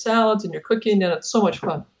them to your salads and your cooking, and it's so much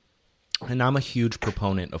fun. And I'm a huge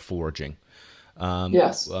proponent of foraging.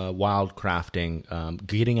 Yes. Wild crafting,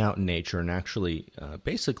 getting out in nature, and actually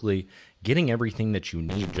basically getting everything that you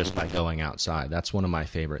need just by going outside. That's one of my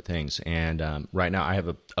favorite things. And right now I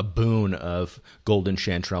have a boon of golden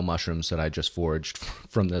chanterelle mushrooms that I just foraged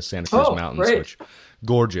from the Santa Cruz Mountains, great. which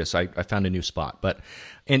gorgeous. I found a new spot. But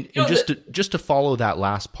and just to follow that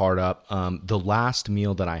last part up, the last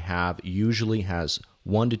meal that I have usually has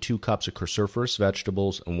 1 to 2 cups of cruciferous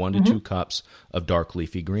vegetables and 1 to 2 cups of dark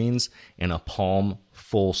leafy greens and a palm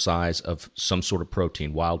full size of some sort of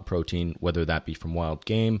protein, wild protein, whether that be from wild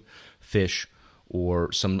game, fish,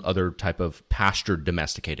 or some other type of pastured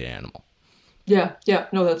domesticated animal. Yeah.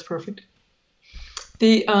 No, that's perfect.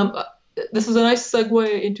 This is a nice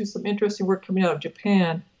segue into some interesting work coming out of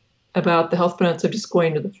Japan about the health benefits of just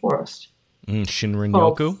going to the forest.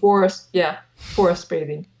 Shinrin-yoku? Forest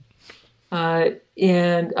bathing.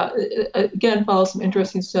 And again, follow some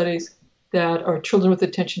interesting studies that our children with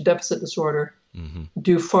attention deficit disorder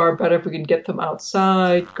do far better if we can get them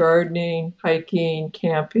outside, gardening, hiking,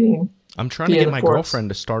 camping. I'm trying to get my girlfriend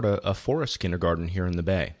to start a forest kindergarten here in the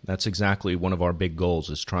Bay. That's exactly one of our big goals,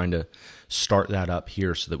 is trying to start that up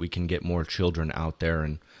here so that we can get more children out there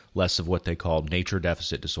and less of what they call nature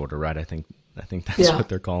deficit disorder, right? I think that's what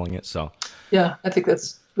they're calling it. So yeah, I think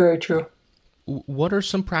that's very true. What are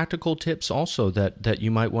some practical tips also that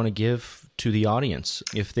you might want to give to the audience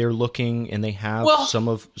if they're looking and they have some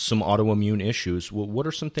autoimmune issues? What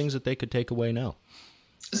are some things that they could take away now?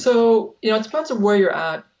 So, it depends on where you're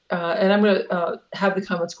at. And I'm going to have the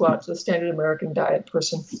comments go out to the standard American diet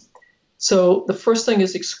person. So the first thing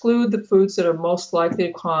is exclude the foods that are most likely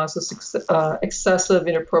to cause this excessive,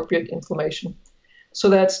 inappropriate inflammation. So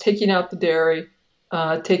that's taking out the dairy,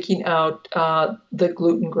 taking out the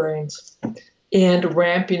gluten grains, and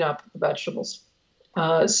ramping up the vegetables.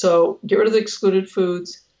 So get rid of the excluded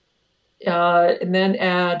foods, and then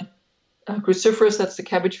add cruciferous, that's the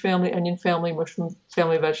cabbage family, onion family, mushroom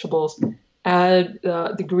family vegetables. Add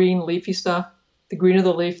the green leafy stuff. The greener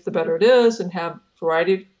the leaf, the better it is, and have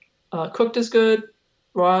variety. Cooked is good,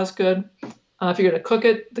 raw is good. If you're going to cook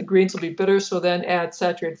it, the greens will be bitter, so then add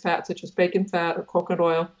saturated fat such as bacon fat or coconut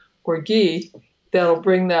oil or ghee. That'll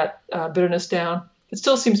bring that bitterness down. If it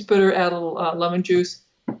still seems bitter, add a little lemon juice.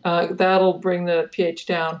 That'll bring the pH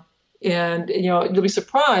down. And, you'll be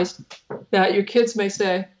surprised that your kids may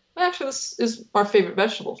say, actually, this is our favorite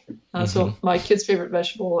vegetable. So my kid's favorite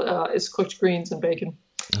vegetable is cooked greens and bacon.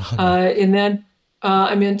 And then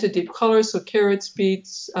I'm into deep colors, so carrots,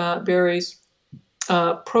 beets, berries,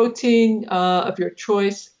 protein of your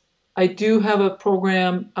choice. I do have a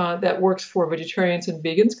program that works for vegetarians and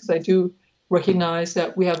vegans because I do recognize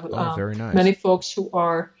that we have very nice. Many folks who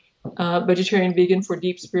are vegetarian, vegan for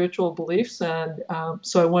deep spiritual beliefs. And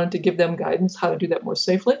so I wanted to give them guidance how to do that more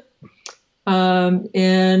safely. And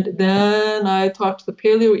then I talked to the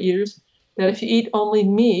paleo eaters that if you eat only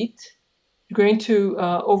meat, you're going to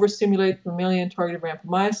overstimulate the mammalian targeted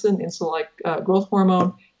rapamycin, insulin-like growth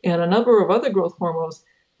hormone, and a number of other growth hormones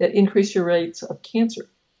that increase your rates of cancer.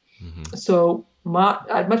 So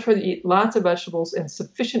I'd much rather eat lots of vegetables and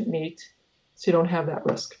sufficient meat so you don't have that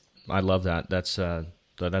risk. I love that.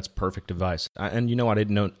 That's perfect advice. And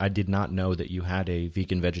I did not know that you had a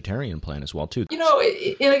vegan vegetarian plan as well too.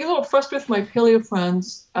 I get a little frustrated with my paleo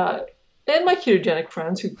friends and my ketogenic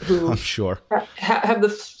friends who I'm sure have the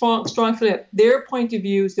strong feeling that their point of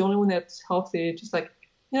view is the only one that's healthy. Just like,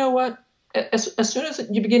 you know what? As soon as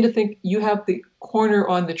you begin to think you have the corner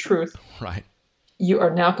on the truth, right, you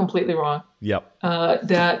are now completely wrong. Yep.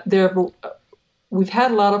 We've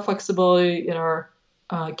had a lot of flexibility in our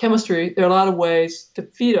chemistry. There are a lot of ways to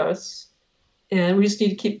feed us, and we just need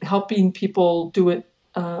to keep helping people do it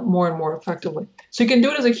more and more effectively. So you can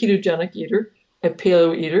do it as a ketogenic eater, a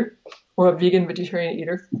paleo eater, or a vegan vegetarian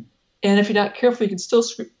eater. And if you're not careful, you can still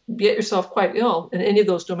get yourself quite ill in any of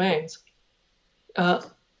those domains.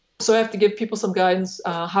 So I have to give people some guidance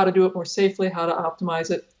how to do it more safely, how to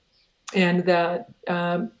optimize it, and that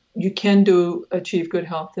you can achieve good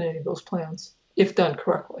health in any of those plans if done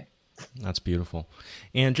correctly. That's beautiful.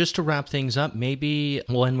 And just to wrap things up, maybe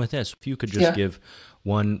we'll end with this. If you could just give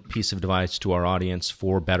one piece of advice to our audience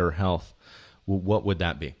for better health, what would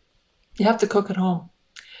that be? You have to cook at home.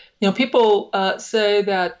 People say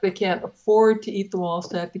that they can't afford to eat the wall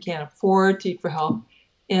stack, they can't afford to eat for health.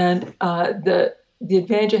 And the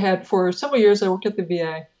advantage I had for several years, I worked at the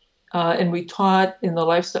VA, and we taught in the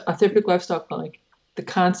therapeutic lifestyle clinic the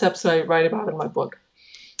concepts that I write about in my book.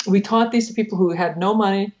 We taught these to people who had no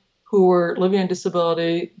money, who were living on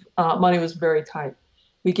disability. Money was very tight.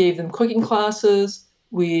 We gave them cooking classes.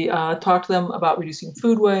 We talked to them about reducing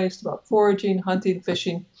food waste, about foraging, hunting,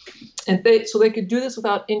 fishing, and they could do this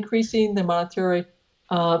without increasing the monetary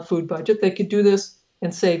food budget. They could do this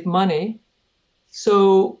and save money.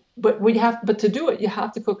 So, but to do it, you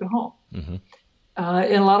have to cook at home. Mm-hmm.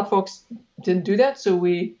 And a lot of folks didn't do that. So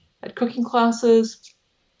we had cooking classes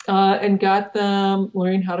and got them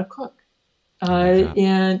learning how to cook.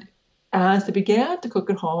 And as they began to cook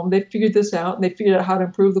at home, they figured this out, and they figured out how to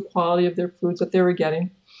improve the quality of their foods that they were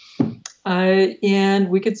getting. And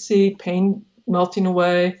we could see pain melting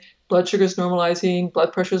away, blood sugars normalizing,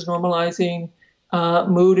 blood pressures normalizing,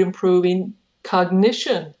 mood improving,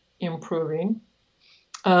 cognition improving,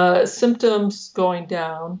 symptoms going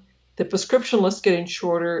down, the prescription list getting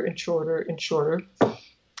shorter and shorter and shorter,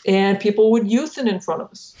 and people would youthen in front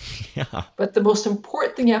of us. Yeah. But the most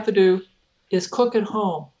important thing you have to do is cook at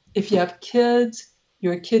home. If you have kids,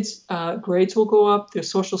 your kids' grades will go up, their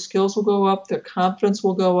social skills will go up, their confidence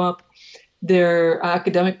will go up, their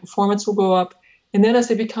academic performance will go up. And then as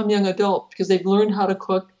they become young adults, because they've learned how to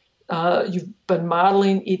cook, you've been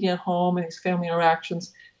modeling eating at home and these family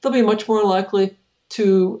interactions, they'll be much more likely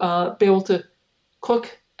to be able to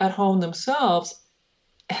cook at home themselves,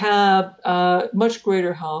 have much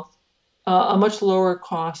greater health, a much lower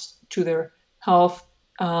cost to their health,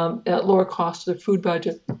 at lower cost to their food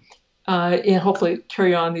budget, and hopefully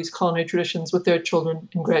carry on these culinary traditions with their children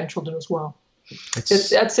and grandchildren as well.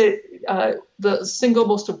 I'd say the single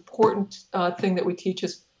most important thing that we teach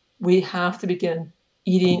is we have to begin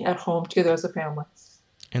eating at home together as a family.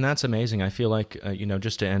 And that's amazing. I feel like,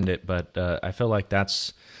 just to end it, but I feel like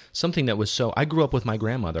that's something that was I grew up with my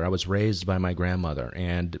grandmother. I was raised by my grandmother,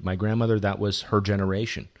 and my grandmother, that was her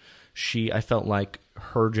generation. I felt like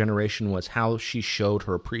her generation was how she showed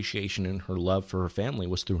her appreciation and her love for her family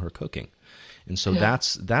was through her cooking. And so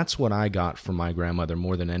that's what I got from my grandmother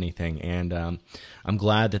more than anything. And I'm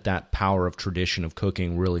glad that power of tradition of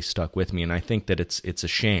cooking really stuck with me. And I think that it's a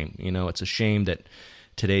shame. It's a shame that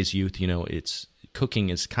today's youth, cooking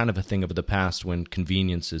is kind of a thing of the past when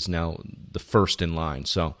convenience is now the first in line.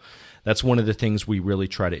 So that's one of the things we really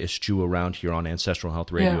try to eschew around here on Ancestral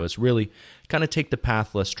Health Radio is really kind of take the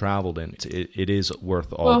path less traveled, and it is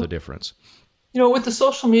worth all the difference. With the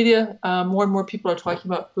social media, more and more people are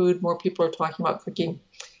talking about food, more people are talking about cooking.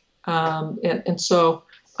 And so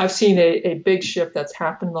I've seen a big shift that's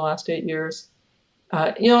happened in the last 8 years.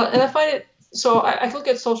 And I find it, so I look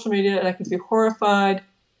at social media and I can be horrified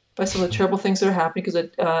by some of the terrible things that are happening, because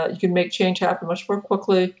you can make change happen much more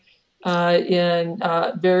quickly in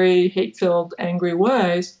very hate-filled, angry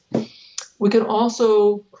ways. We can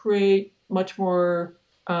also create much more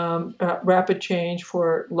rapid change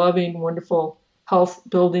for loving, wonderful,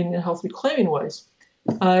 health-building and health-reclaiming ways.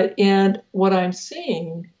 And what I'm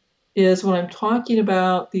seeing is when I'm talking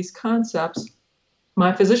about these concepts,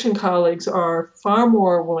 my physician colleagues are far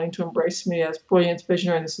more willing to embrace me as brilliant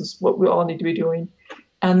visionary, and this is what we all need to be doing.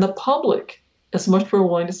 And the public is much more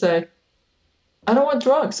willing to say, I don't want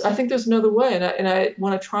drugs. I think there's another way, and I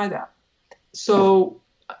want to try that. So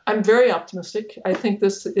I'm very optimistic. I think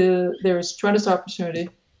there is tremendous opportunity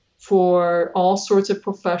for all sorts of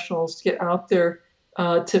professionals to get out there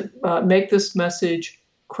to make this message,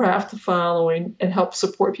 craft the following, and help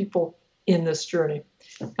support people in this journey.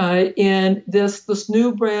 And this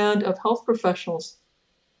new brand of health professionals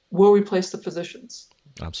will replace the physicians.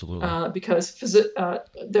 Absolutely. Because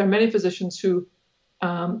there are many physicians who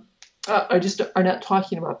are not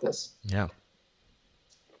talking about this. Yeah.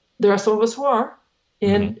 There are some of us who are.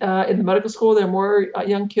 In the medical school, there are more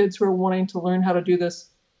young kids who are wanting to learn how to do this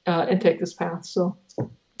and take this path. So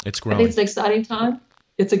it's growing. I think it's an exciting time.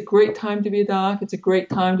 It's a great time to be a doc. It's a great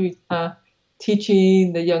time to be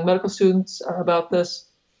teaching the young medical students about this.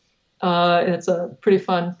 And it's pretty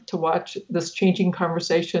fun to watch this changing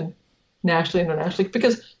conversation nationally and internationally,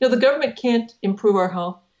 because the government can't improve our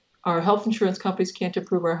health. Our health insurance companies can't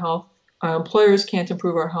improve our health. Our employers can't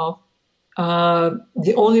improve our health.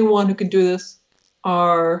 The only one who can do this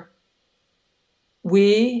are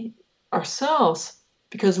we ourselves,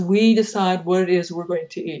 because we decide what it is we're going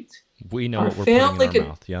to eat. We know what we're putting in our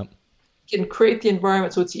mouth. Yep. Can create the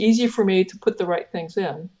environment so it's easier for me to put the right things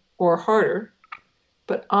in, or harder,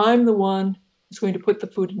 but I'm the one who's going to put the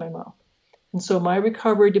food in my mouth. And so my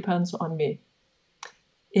recovery depends on me.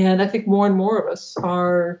 And I think more and more of us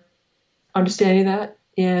are understanding that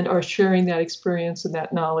and are sharing that experience and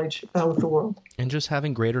that knowledge with the world. And just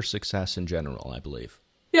having greater success in general, I believe.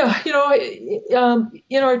 Yeah,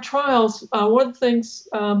 in our trials, one of the things,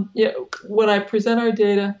 when I present our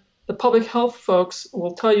data, the public health folks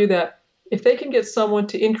will tell you that if they can get someone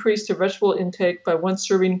to increase their vegetable intake by 1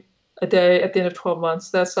 serving a day at the end of 12 months,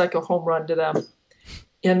 that's like a home run to them.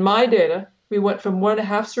 in my data, we went from 1.5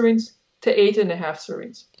 servings to 8.5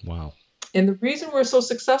 servings. Wow. And the reason we're so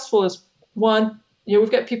successful is, one,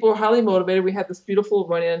 we've got people who are highly motivated. We had this beautiful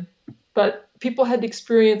run-in, but people had to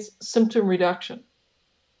experience symptom reduction.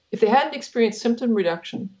 If they hadn't experienced symptom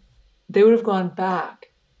reduction, they would have gone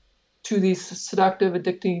back to these seductive,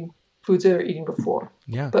 addicting foods they were eating before.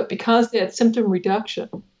 Yeah. But because they had symptom reduction,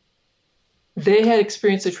 they had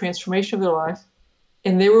experienced a transformation of their life,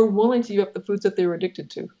 and they were willing to give up the foods that they were addicted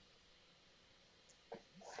to.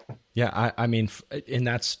 Yeah, I mean, and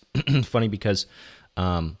that's funny because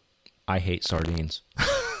I hate sardines.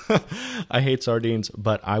 I hate sardines,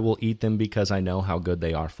 but I will eat them because I know how good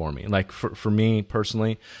they are for me. Like for me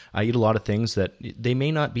personally, I eat a lot of things that they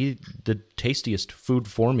may not be the tastiest food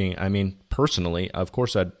for me. I mean, personally, of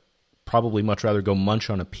course, I'd probably much rather go munch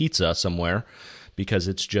on a pizza somewhere because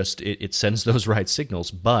it's just, it sends those right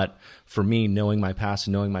signals. But for me, knowing my past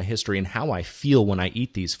and knowing my history and how I feel when I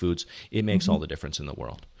eat these foods, it makes all the difference in the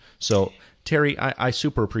world. So Terry, I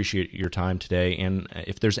super appreciate your time today, and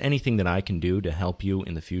if there's anything that I can do to help you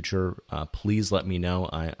in the future, please let me know.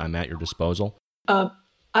 I'm at your disposal. I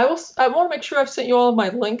want to make sure I've sent you all of my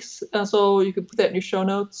links, so you can put that in your show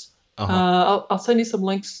notes. I'll send you some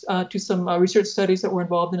links to some research studies that we're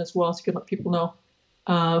involved in as well, so you can let people know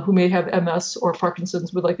who may have MS or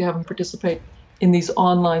Parkinson's would like to have them participate in these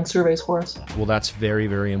online surveys for us. Well, that's very,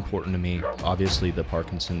 very important to me. Obviously, the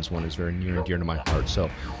Parkinson's one is very near and dear to my heart. So,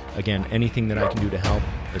 again, anything that I can do to help,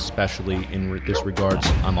 especially in this regards,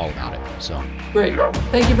 I'm all about it. So, great.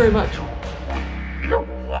 Thank you very much.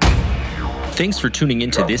 Thanks for tuning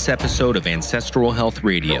into this episode of Ancestral Health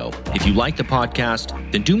Radio. If you like the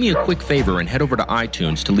podcast, then do me a quick favor and head over to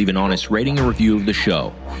iTunes to leave an honest rating and review of the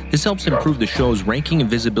show. This helps improve the show's ranking and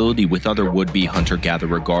visibility with other would-be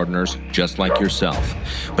hunter-gatherer gardeners just like yourself.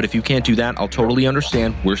 But if you can't do that, I'll totally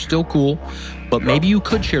understand. We're still cool. But maybe you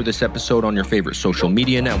could share this episode on your favorite social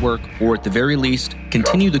media network, or at the very least,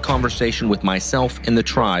 continue the conversation with myself and the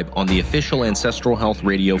tribe on the official Ancestral Health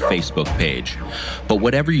Radio Facebook page. But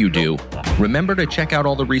whatever you do, remember to check out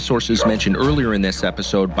all the resources mentioned earlier in this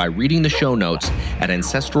episode by reading the show notes at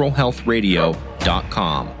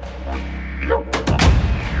ancestralhealthradio.com.